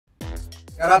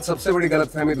यार आज सबसे बड़ी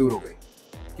गलतफहमी दूर हो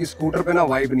गई कि स्कूटर पे ना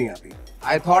वाइब नहीं आती।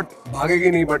 आई थॉट भागेगी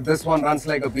नहीं, but this one runs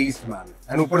like a beast man.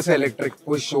 And ऊपर से इलेक्ट्रिक,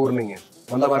 कोई शोर नहीं है,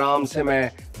 मतलब आराम से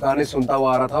मैं गाने सुनता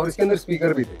हुआ आ रहा था और इसके अंदर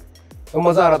स्पीकर भी थे, तो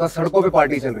मजा आ रहा था। सड़कों पे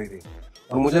पार्टी चल रही थी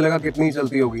और मुझे लगा कितनी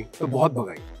चलती होगी, तो बहुत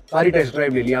भगाई। सारी टेस्ट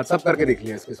ड्राइव ले लिया, सब करके देख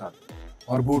लिया इसके साथ।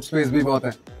 और बूट स्पेस भी बहुत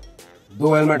है,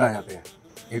 2 हेलमेट आ जाते हैं,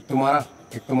 एक तुम्हारा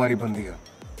एक तुम्हारी बंदी का।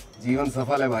 जीवन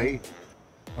सफल है भाई।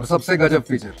 और सबसे गजब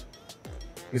फीचर,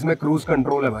 इसमें क्रूज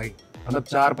कंट्रोल है भाई, मतलब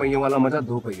 4 पहियों वाला मजा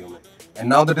 2 पहियों में। And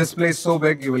now the display is so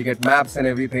big, you will get maps and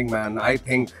everything, man. I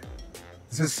think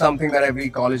this is something that every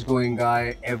college-going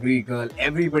guy, every girl,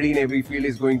 everybody in every field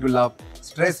is going to love.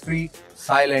 Stress-free,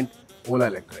 silent, Ola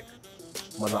Electric.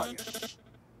 मजा आ गया.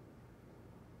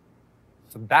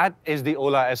 So that is the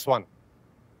Ola S1.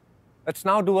 Let's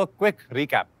now do a quick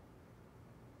recap.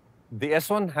 The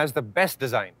S1 has the best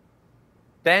design,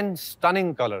 10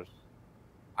 stunning colors,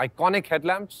 iconic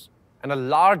headlamps, and a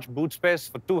large boot space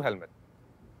for 2 helmets.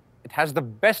 It has the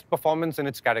best performance in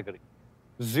its category,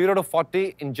 0 to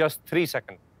 40 in just 3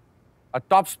 seconds, a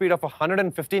top speed of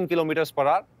 115 kilometers per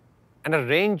hour, and a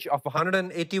range of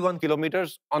 181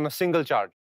 kilometers on a single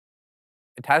charge.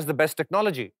 It has the best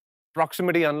technology,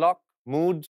 proximity unlock,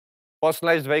 moods,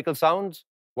 personalized vehicle sounds,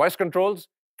 voice controls,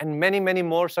 and many, many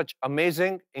more such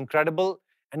amazing, incredible,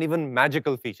 and even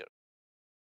magical features.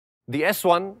 The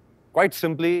S1, quite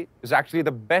simply, is actually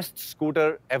the best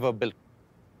scooter ever built.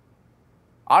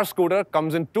 Our scooter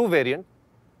comes in 2 variants,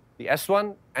 the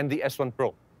S1 and the S1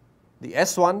 Pro. The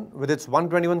S1, with its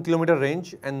 121 km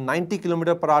range and 90 km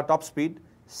per hour top speed,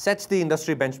 sets the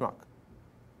industry benchmark.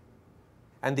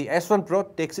 And the S1 Pro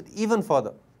takes it even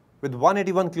further, with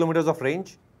 181 km of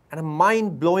range and a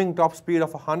mind-blowing top speed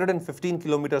of 115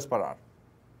 km per hour.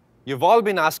 You've all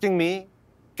been asking me,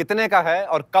 kitne ka hai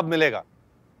aur kab milega?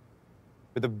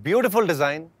 With a beautiful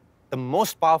design, the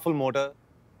most powerful motor,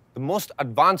 the most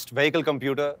advanced vehicle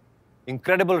computer,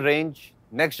 incredible range,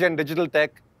 next-gen digital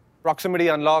tech, proximity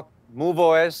unlock, Move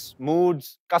OS,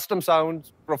 moods, custom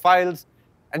sounds, profiles,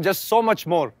 and just so much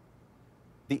more.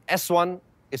 The S1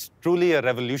 is truly a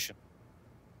revolution.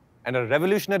 And a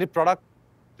revolutionary product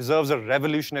deserves a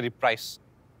revolutionary price.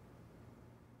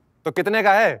 So, kitne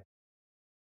ka hai?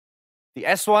 The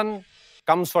S1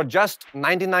 comes for just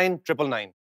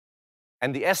 99,999,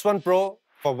 and the S1 Pro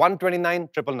for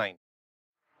 129,999.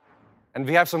 And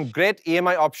we have some great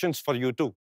EMI options for you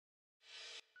too.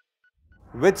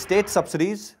 With state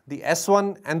subsidies, the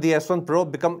S1 and the S1 Pro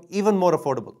become even more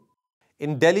affordable.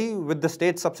 In Delhi, with the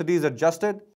state subsidies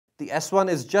adjusted, the S1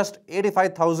 is just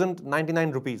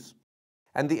 85,099 rupees,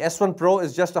 and the S1 Pro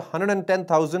is just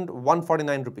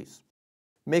 110,149 rupees,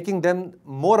 making them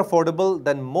more affordable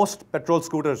than most petrol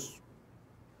scooters.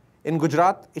 In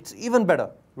Gujarat, it's even better,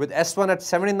 with S1 at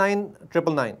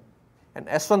 79,999 and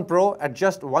S1 Pro at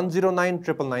just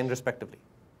 109,999 respectively.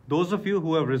 Those of you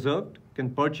who have reserved can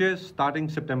purchase starting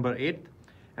September 8th,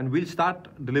 and we'll start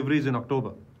deliveries in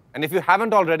October. And if you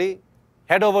haven't already,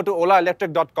 head over to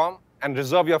olaelectric.com and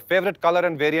reserve your favorite color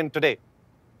and variant today,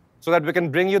 so that we can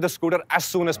bring you the scooter as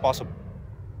soon as possible.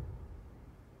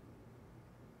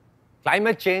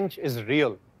 Climate change is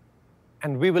real,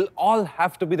 and we will all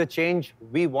have to be the change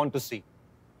we want to see.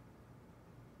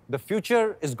 The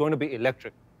future is going to be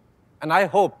electric. And I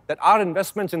hope that our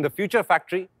investments in the Future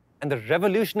Factory and the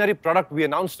revolutionary product we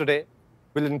announced today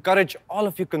will encourage all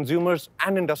of you consumers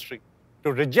and industry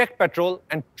to reject petrol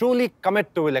and truly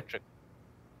commit to electric.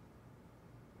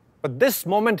 But this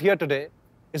moment here today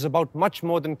is about much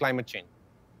more than climate change.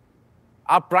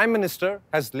 Our Prime Minister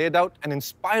has laid out an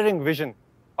inspiring vision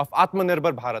of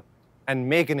Atmanirbhar Bharat and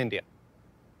Make in India.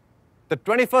 The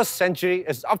 21st century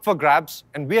is up for grabs,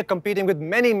 and we are competing with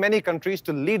many, many countries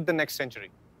to lead the next century.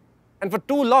 And for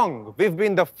too long, we've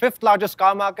been the 5th largest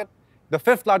car market, the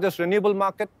 5th largest renewable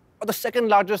market, or the 2nd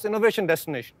largest innovation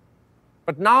destination.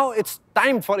 But now it's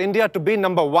time for India to be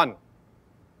number 1.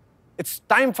 It's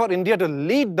time for India to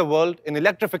lead the world in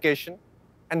electrification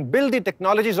and build the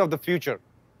technologies of the future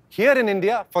here in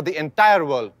India for the entire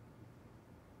world.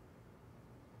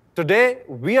 Today,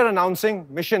 we are announcing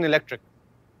Mission Electric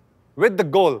with the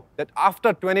goal that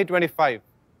after 2025,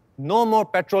 no more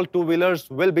petrol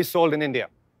two-wheelers will be sold in India.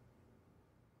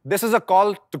 This is a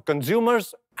call to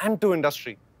consumers and to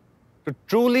industry to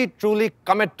truly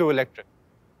commit to electric.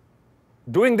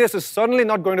 Doing this is certainly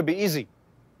not going to be easy,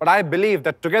 but I believe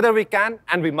that together we can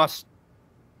and we must.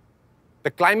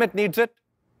 The climate needs it,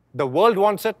 the world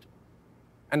wants it,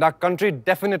 and our country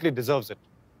definitely deserves it.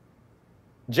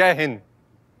 Jai Hind.